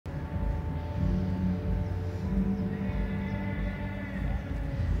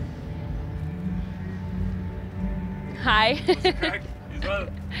Hi. What's the crack? You well?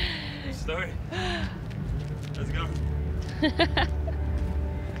 Story. How's it going?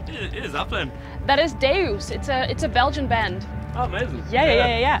 It is Upland. That is Deus. It's a Belgian band. Oh, amazing.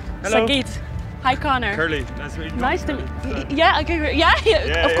 Yeah. Hello. Sagid. Hi, Conor. Curly. Nice to meet you. Nice to meet. Yeah. Okay.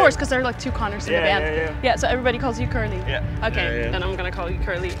 Yeah. Of course, because there are like 2 Conors in the band. Yeah. So everybody calls you Curly. Yeah. Okay. Then I'm gonna call you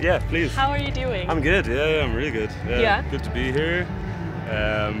Curly. Yeah, please. How are you doing? I'm good. Yeah, I'm really good. Yeah. Good to be here.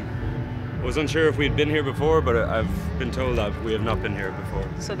 I was unsure if we'd been here before, but I've been told that we have not been here before.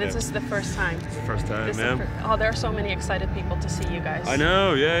 So this is the first time. It's the first time, yeah. Oh, there are so many excited people to see you guys. I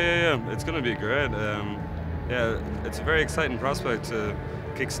know. Yeah. It's gonna be great. Yeah, it's a very exciting prospect to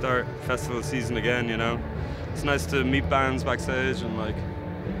kickstart festival season again. You know, it's nice to meet bands backstage and like,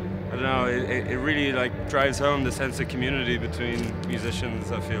 I don't know, it really like drives home the sense of community between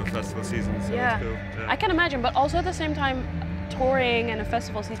musicians. I feel festival season. So Yeah. it's cool. Yeah. I can imagine, but also at the same time, touring and a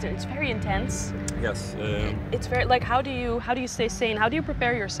festival season, it's very intense. Yes. It's very like, how do you stay sane? How do you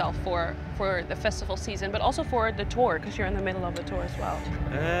prepare yourself for the festival season, but also for the tour, because you're in the middle of the tour as well?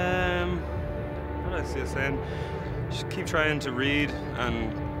 What did I see you saying? Just keep trying to read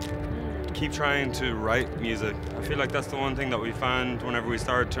and keep trying to write music. I feel like that's the one thing that we found whenever we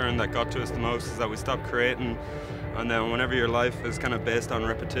started touring that got to us the most, is that we stopped creating, and then whenever your life is kind of based on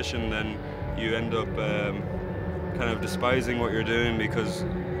repetition, then you end up kind of despising what you're doing, because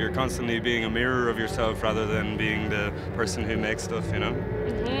you're constantly being a mirror of yourself rather than being the person who makes stuff, you know?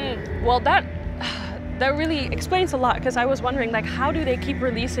 Mm-hmm. Well, that really explains a lot, because I was wondering, like, how do they keep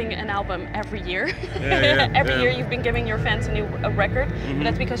releasing an album every year? Every year you've been giving your fans a record, but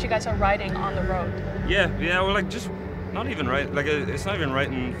that's because you guys are writing on the road. Yeah, well, like, just not even write, like, it's not even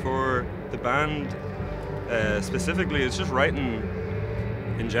writing for the band specifically, it's just writing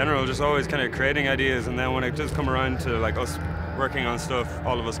in general, just always kind of creating ideas, and then when it does come around to like us working on stuff,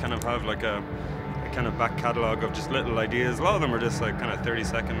 all of us kind of have like a kind of back catalogue of just little ideas. A lot of them are just like kind of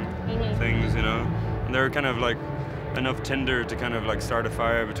 30-second things, you know, and they're kind of like enough tinder to kind of like start a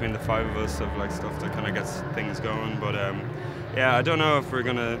fire between the 5 of us of like stuff that kind of gets things going. But yeah, I don't know if we're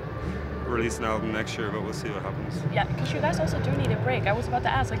gonna release an album next year, but we'll see what happens. Yeah, because you guys also do need a break. I was about to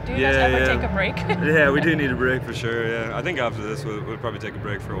ask, like, do you guys ever take a break? Yeah, we do need a break for sure. Yeah, I think after this we'll probably take a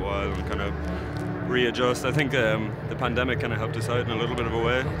break for a while and kind of readjust. I think the pandemic kind of helped us out in a little bit of a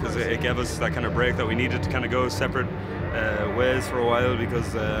way, because it gave us that kind of break that we needed to kind of go separate ways for a while,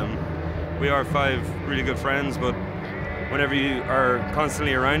 because we are 5 really good friends, but whenever you are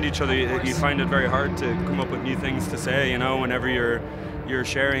constantly around each other, you find it very hard to come up with new things to say, you know, whenever you're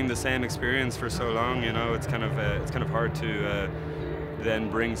sharing the same experience for so long, you know, it's kind of hard to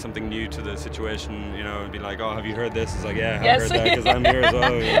then bring something new to the situation, you know, and be like, oh, have you heard this? It's like, yeah, I've heard that, because I'm here as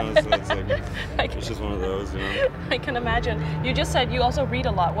well, you know, so it's like, it's just one of those, you know. I can imagine. You just said you also read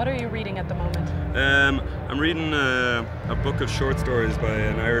a lot. What are you reading at the moment? I'm reading a book of short stories by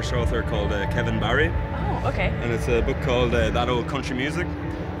an Irish author called Kevin Barry. Oh, okay. And it's a book called That Old Country Music,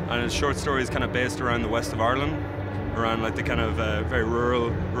 and it's short stories kind of based around the west of Ireland, around like the kind of very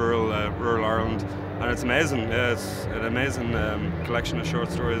rural Ireland, and it's amazing. Yeah, it's an amazing collection of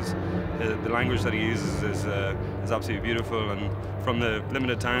short stories. The language that he uses is absolutely beautiful, and from the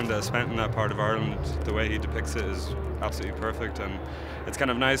limited time that I spent in that part of Ireland, the way he depicts it is absolutely perfect. And it's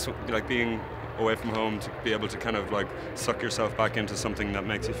kind of nice, like being away from home, to be able to kind of like suck yourself back into something that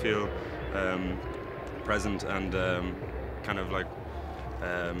makes you feel present and kind of like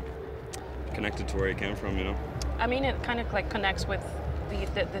connected to where you came from, you know. I mean, it kind of like connects with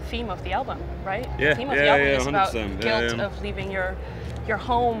the theme of the album, right? Yeah, the theme of the album is 100%. about guilt of leaving your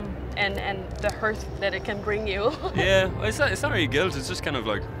home and the hurt that it can bring you. Yeah, well, it's not really guilt, it's just kind of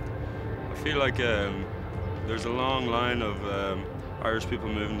like, I feel like there's a long line of Irish people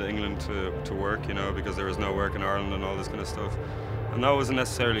moving to England to work, you know, because there was no work in Ireland and all this kind of stuff. And that wasn't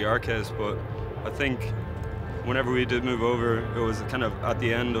necessarily our case, but I think whenever we did move over, it was kind of at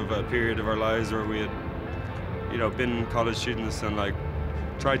the end of a period of our lives where we had, you know, been college students and like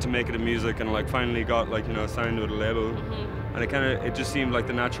tried to make it in music, and like finally got like, you know, signed with a label, and it just seemed like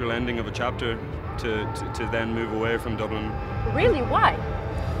the natural ending of a chapter to then move away from Dublin. Really? Why?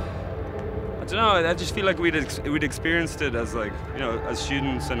 I don't know. I just feel like we'd experienced it as like, you know, as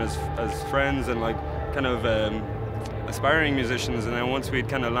students and as friends and like kind of aspiring musicians, and then once we'd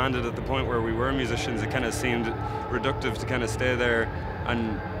kind of landed at the point where we were musicians, it kind of seemed reductive to kind of stay there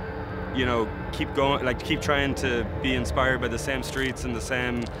and, you know, keep going, like keep trying to be inspired by the same streets and the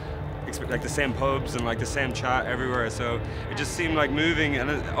same pubs and like the same chat everywhere. So it just seemed like moving, and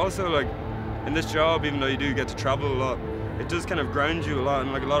it also like in this job, even though you do get to travel a lot, it does kind of ground you a lot,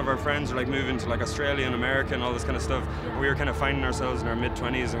 and like a lot of our friends are like moving to like Australia and America and all this kind of stuff. We were kind of finding ourselves in our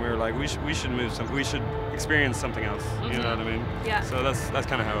mid-20s, and we were like, we should move something, we should experience something else. You know what I mean? Yeah. So that's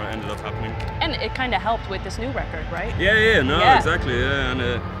kind of how it ended up happening. And it kind of helped with this new record, right? Yeah, exactly, yeah, and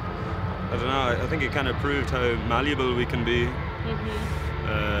I don't know, I think it kind of proved how malleable we can be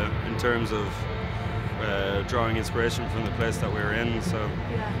in terms of drawing inspiration from the place that we were in. So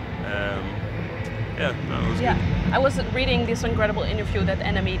yeah, no, it was good. I was reading this incredible interview that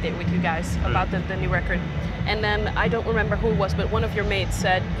Enemy did with you guys about the new record, and then I don't remember who it was, but one of your mates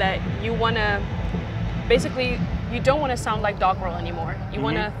said that you want to, basically, you don't want to sound like Dogrel anymore. You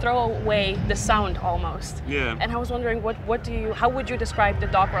want to throw away the sound almost. Yeah. And I was wondering, how would you describe the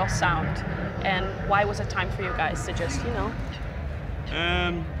Dogrel sound, and why was it time for you guys to just, you know?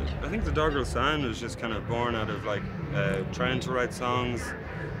 I think the Dogrel sound was just kind of born out of like trying to write songs.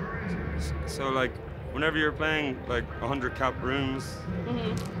 So like whenever you're playing like 100 cap rooms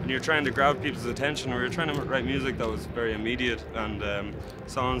and you're trying to grab people's attention, or you're trying to write music that was very immediate, and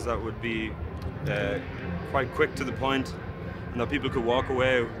songs that would be quite quick to the point, and that people could walk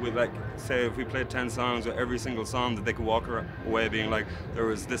away with, like, say if we played 10 songs, with every single song that they could walk away being like, there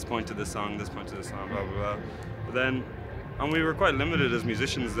was this point to this song, this point to this song, blah blah blah. But then, and we were quite limited as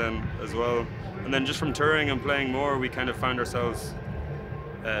musicians then as well, and then just from touring and playing more, we kind of found ourselves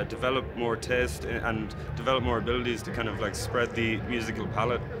develop more taste and develop more abilities to kind of like spread the musical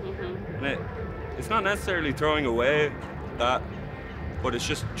palette. And it's not necessarily throwing away that, but it's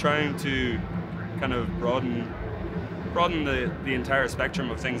just trying to kind of broaden the entire spectrum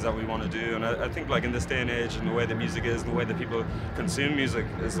of things that we want to do. And I think like in this day and age, and the way that music is, and the way that people consume music,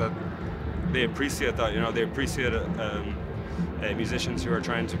 is that they appreciate that, you know, they appreciate musicians who are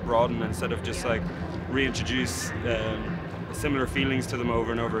trying to broaden instead of just like reintroduce similar feelings to them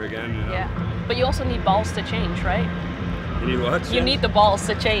over and over again, you know? Yeah, but you also need balls to change, right? You need what? You need the balls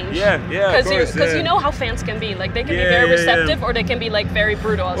to change. Yeah, of course. Because you know how fans can be. Like, they can be very receptive, or they can be like very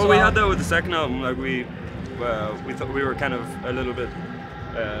brutal as well. Well, we had that with the second album. Like we thought we were kind of a little bit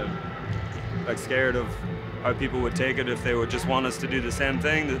like scared of how people would take it if they would just want us to do the same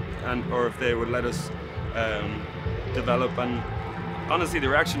thing, or if they would let us develop. And honestly, the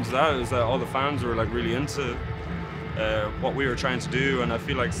reaction to that is that all the fans were like really into what we were trying to do, and I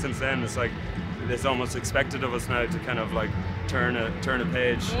feel like since then it's like it's almost expected of us now to kind of like turn a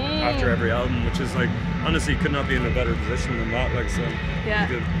page after every album, which is like, honestly, could not be in a better position than that. Like, so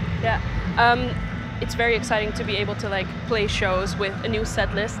it's very exciting to be able to like play shows with a new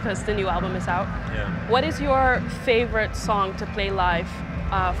set list because the new album is out. What is your favorite song to play live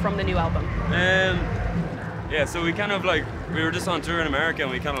from the new album? So we kind of like, we were just on tour in America,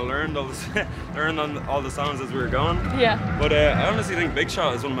 and we kind of learned all the songs as we were going. But I honestly think Big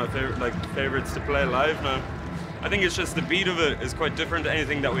Shot is one of my favorites to play live now. I think it's just the beat of it is quite different to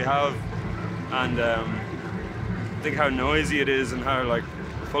anything that we have, and I think how noisy it is and how like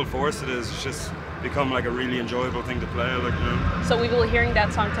full force it is. It's just become like a really enjoyable thing to play, like, you know. So we will be hearing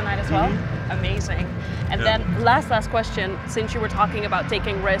that song tonight as well. Amazing. And then last question, since you were talking about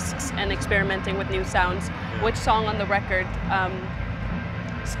taking risks and experimenting with new sounds, which song on the record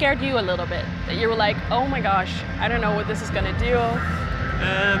scared you a little bit? That you were like, oh my gosh, I don't know what this is gonna do?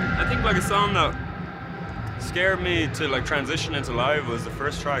 I think like a song that scared me to like transition into live was the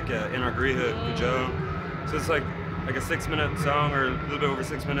first track, In Our Griha, Joe. So it's like a 6-minute song, or a little bit over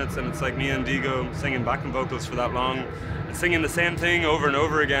 6 minutes, and it's like me and Digo singing backing vocals for that long, and singing the same thing over and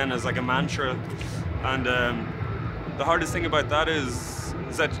over again as like a mantra. And the hardest thing about that is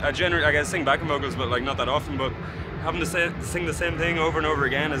that I sing backing vocals, but like not that often, but having to sing the same thing over and over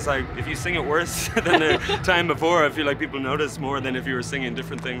again is like, if you sing it worse than the time before, I feel like people notice more than if you were singing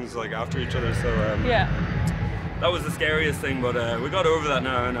different things like after each other. So that was the scariest thing, but we got over that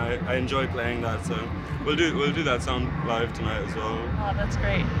now, and I enjoy playing that. So we'll do that song live tonight as well. Oh, that's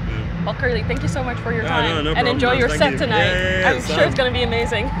great. Well, Curly, thank you so much for your time, no and problem, enjoy your set tonight. I'm sure it's going to be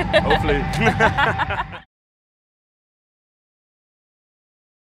amazing. Hopefully.